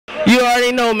you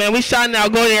already know, man. We shouting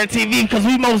out Go There TV because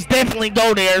we most definitely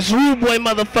go there. It's Rude Boy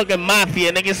motherfucking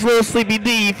Mafia, nigga. It's Real Sleepy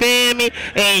D, you feel me?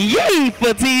 And Yee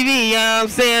for TV, you know what I'm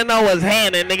saying? Know what's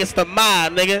happening, nigga. It's the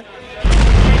mob, nigga.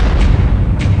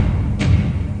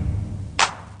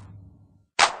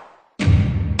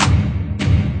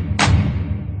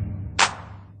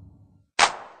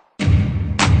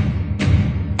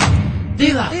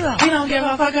 D-Lo, he don't give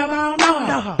a fuck about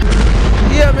no.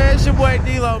 Yeah, man, it's your boy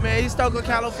D-Lo, man. East Oakland,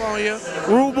 California.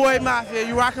 Rude Boy Mafia.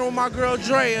 You rocking with my girl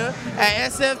Drea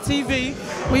at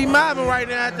SFTV. We mobbing right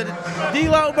now at the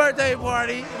D-Lo birthday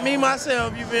party. Me,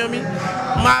 myself, you feel me?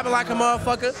 Mobbing like a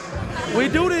motherfucker. We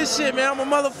do this shit, man. I'm a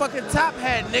motherfucking top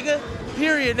hat, nigga.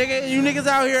 Period, nigga. You niggas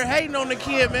out here hating on the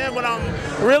kid, man, but I'm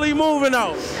really moving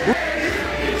on.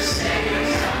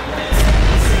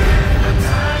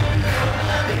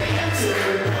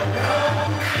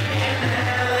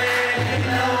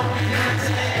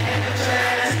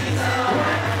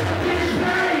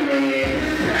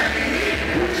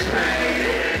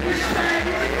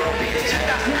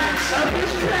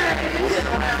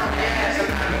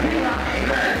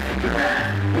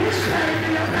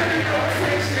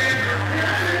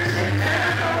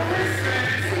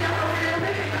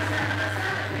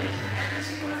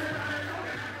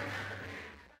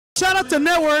 Shout out to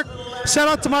Network, shout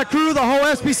out to my crew, the whole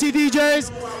SBC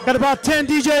DJs. Got about 10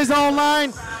 DJs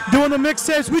online doing the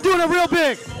mixtapes. We're doing it real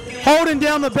big, holding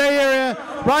down the Bay Area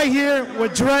right here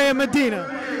with Dre and Medina.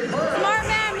 Smart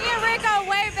man, me and Rick go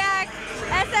way back.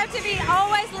 SFTV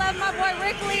always loved my boy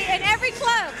Rick Lee in every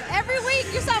club, every week.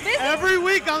 You're so busy. Every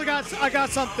week I got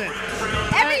something.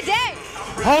 Every day.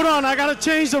 Hold on, I gotta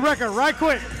change the record right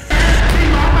quick.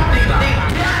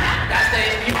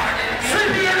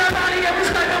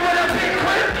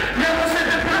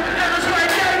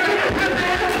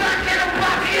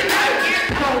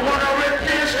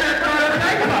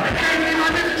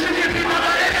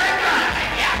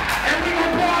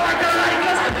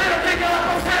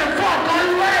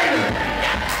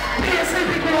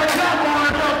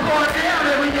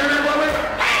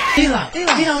 D-Lo,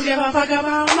 he don't give a fuck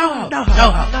about no.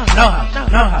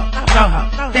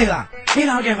 D-Lo, he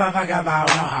don't give a fuck about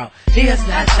no hoe. He'll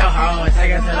snatch your hoe and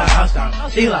take it to the house though.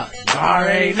 D-Lo, you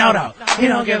already know though. He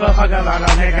don't give a fuck about no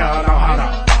nigga or no hoe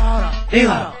though.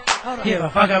 D-Lo, give a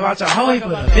fuck about your hoe. He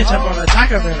put a bitch up on the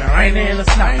taco and right there in the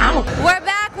snow. We're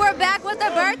back with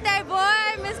the birthday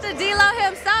boy, Mr. D-Lo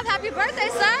himself. Happy birthday,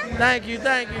 sir. Thank you,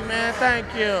 man. Thank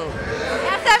you.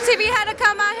 SFTV had to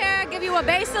come out here, give you a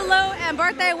base salute and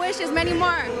birthday wishes, many more.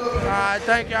 All right,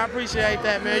 thank you. I appreciate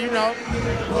that, man. You know,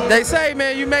 they say,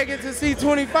 man, you make it to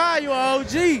C25, you an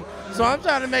OG. So I'm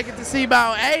trying to make it to see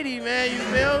about 80, man. You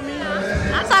feel me?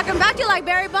 I'm talking about you like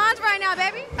Barry Bonds right now,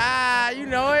 baby. You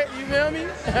know it. You feel me?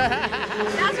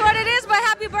 That's what it is, but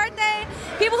happy birthday.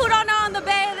 People who don't know on the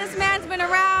Bay, this man's been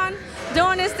around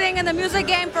doing this thing in the music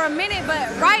game for a minute, but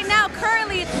right now,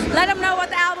 currently, let them know what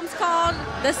the album's called,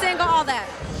 the single, all that.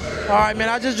 All right, man,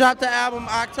 I just dropped the album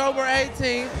October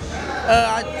 18th,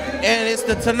 and it's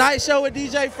the Tonight Show with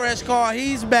DJ Fresh called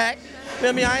He's Back.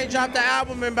 Feel me? I ain't dropped the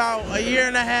album in about a year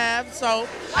and a half, so.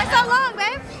 Why so long,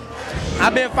 babe?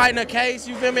 I've been fighting a case,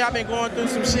 you feel me? I've been going through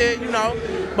some shit, you know.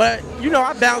 But, you know,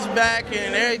 I bounced back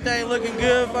and everything looking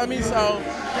good for me, so,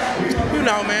 you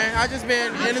know, man, I just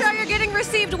been. I'm sure you're getting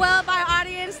received well by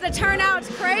audience. The turnout's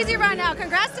crazy right now.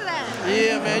 Congrats to that.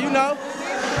 Yeah, man, you know,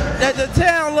 the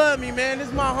town love me, man. This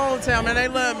is my hometown, man. They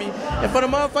love me. And for the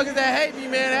motherfuckers that hate me,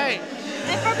 man, hey.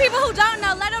 And for people who don't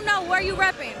know, let them know where you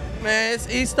repping. Man, it's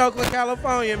East Oakland,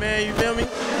 California, man, you feel me?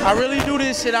 I really do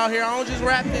this shit out here. I don't just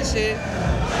rap this shit.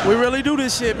 We really do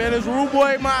this shit, man. It's Rude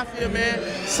Boy Mafia, man.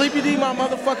 Sleepy D, my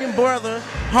motherfucking brother.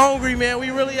 Hungry, man.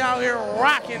 We really out here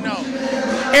rocking, though.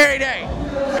 Every day.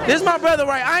 This is my brother,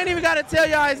 right? I ain't even got to tell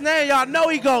y'all his name. Y'all know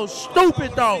he goes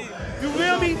stupid, though. You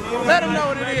feel me? Let him know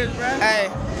what it is, bro.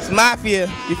 Hey, it's Mafia.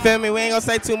 You feel me? We ain't gonna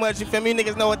say too much. You feel me? You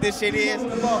niggas know what this shit is.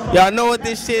 Y'all know what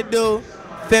this shit do.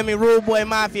 Feel me? Rude Boy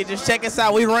Mafia. Just check us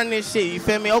out. We run this shit. You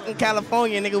feel me? Oakland,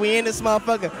 California, nigga. We in this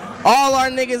motherfucker. All our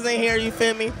niggas in here, you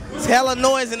feel me? It's hella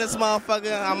noise in this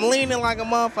motherfucker. I'm leaning like a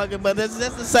motherfucker, but that's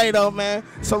to say though, man.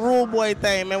 It's a Rude Boy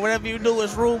thing, man. Whatever you do,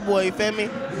 it's Rude Boy, you feel me?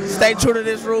 Stay true to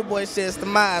this Rude Boy shit. It's the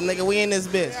mob, nigga. We in this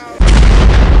bitch.